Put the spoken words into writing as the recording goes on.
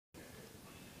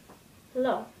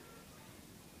Hello,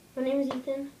 my name is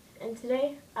Ethan, and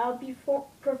today I'll be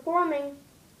performing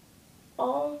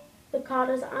all the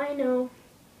katas I know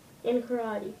in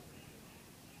karate.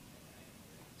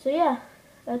 So yeah,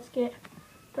 let's get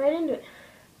right into it.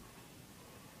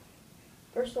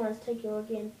 First one is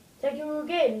takyokogedan.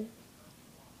 Takyokogedan.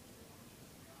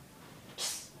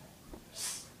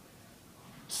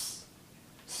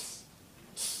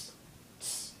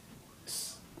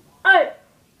 Alright.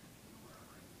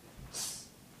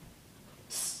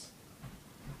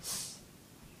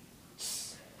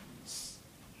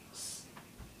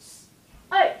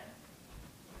 Alright.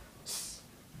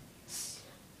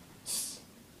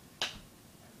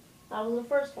 That was the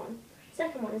first one.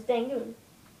 Second one is dangoon.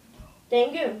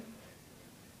 Dangoon.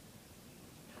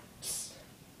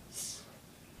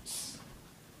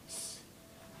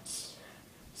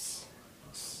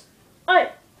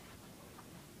 Alright.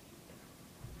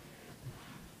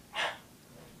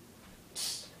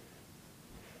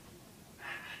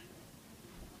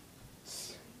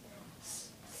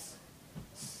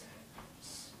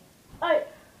 Alright.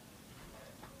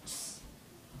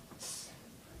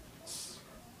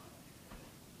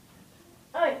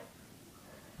 Alright.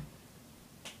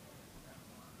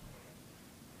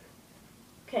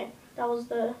 Okay, that was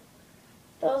the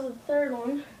third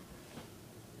one.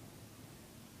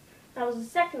 That was the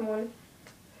second one.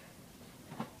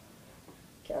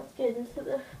 Okay, let's get into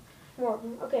the more of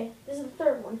them. Okay, this is the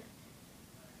third one.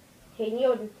 Hayden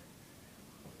Yoden.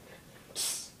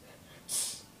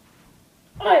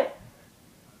 Alright.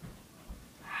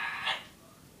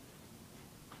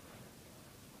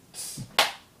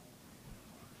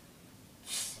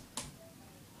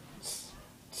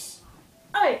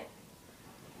 Alright.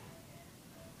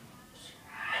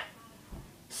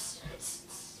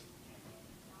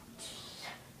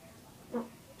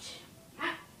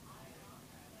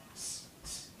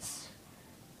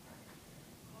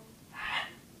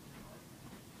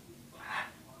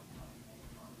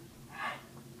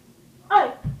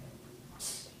 Alright.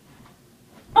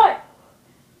 Alright.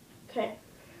 Okay.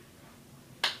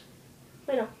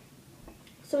 Wait, no.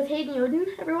 So with Hayden Yoden,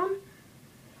 everyone,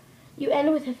 you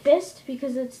end with a fist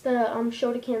because it's the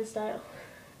Shotokan style.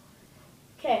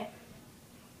 Okay.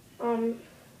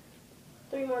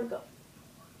 3 more to go.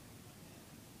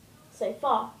 Say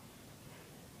fa.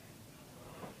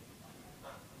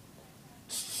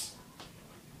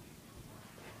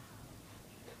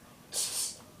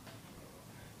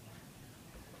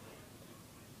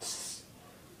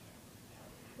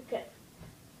 Okay.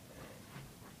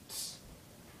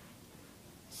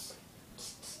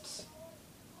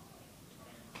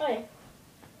 Alright.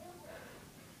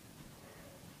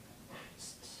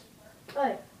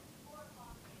 Alright.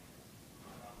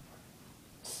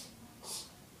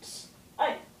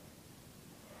 Alright.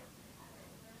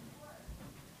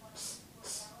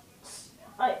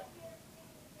 Alright.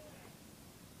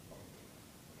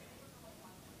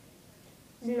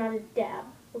 This is not a dab,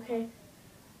 okay?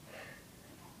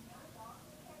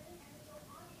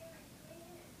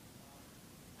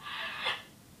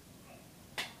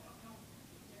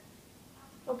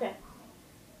 Okay.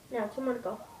 Now 2 more to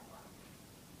go.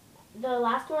 The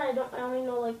last one I only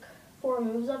know like 4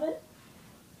 moves of it.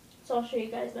 So I'll show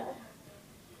you guys that.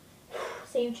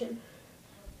 Senseiru.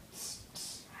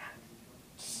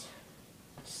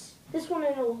 This one I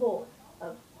know the whole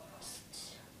of.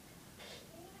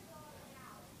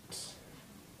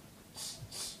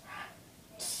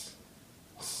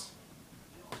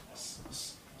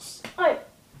 Alright.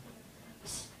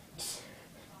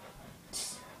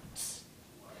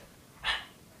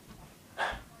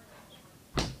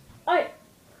 Alright.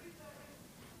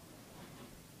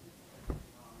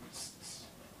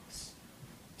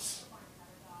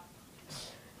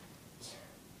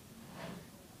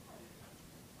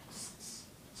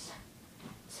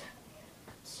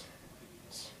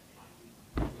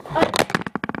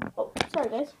 Oh, sorry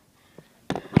guys.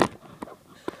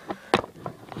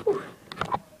 Whew.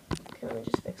 Okay, let me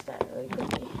just fix that really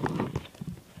quickly.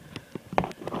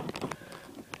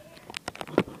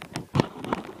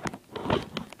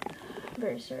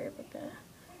 Very sorry about that.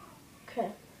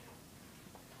 Okay.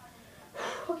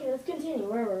 Okay, let's continue.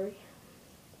 Where were we?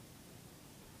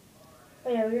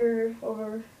 Oh yeah, we were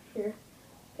over here.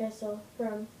 Okay, so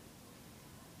from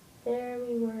there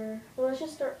we were. Well, let's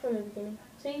just start from the beginning.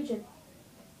 Seijin.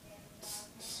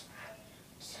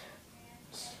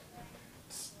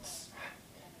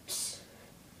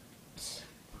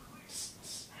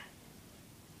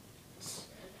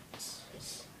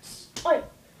 Oi.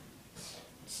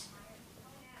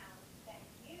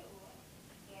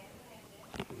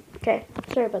 Okay,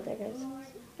 sorry about that, guys.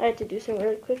 I had to do something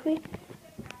really quickly.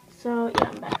 So yeah,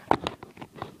 I'm back.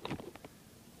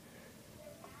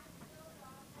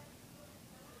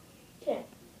 Okay,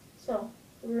 so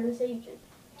we're gonna say Yujin.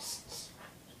 This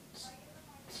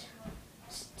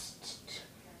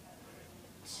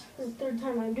is the third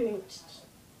time I'm doing it.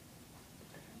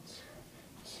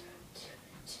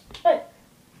 Hey.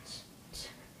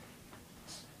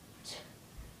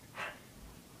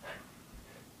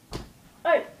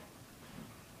 Hey.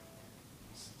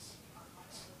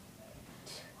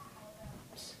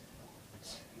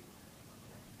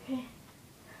 Okay.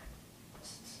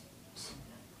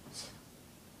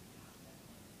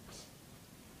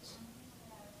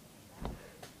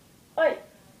 Hey.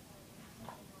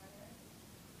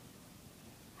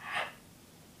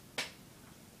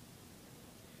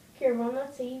 Here, run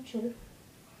that Yujin.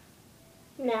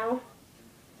 Now,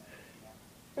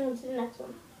 on to the next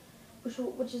one,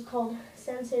 which is called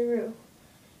senseiru.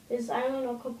 I only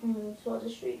know a couple moves, so I'll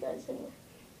just show you guys anyway.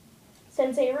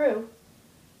 Senseiru.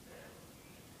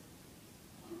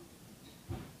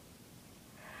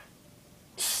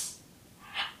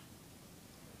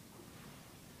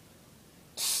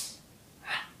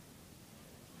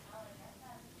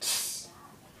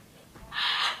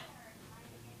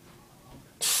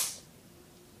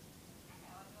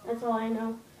 That's all I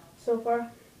know so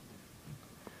far.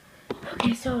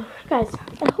 Okay, so guys,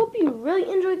 I hope you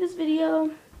really enjoyed this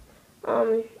video.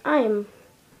 I am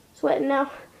sweating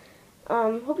now.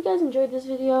 Hope you guys enjoyed this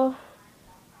video.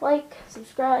 Like,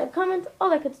 subscribe, comment, all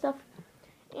that good stuff.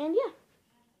 And yeah.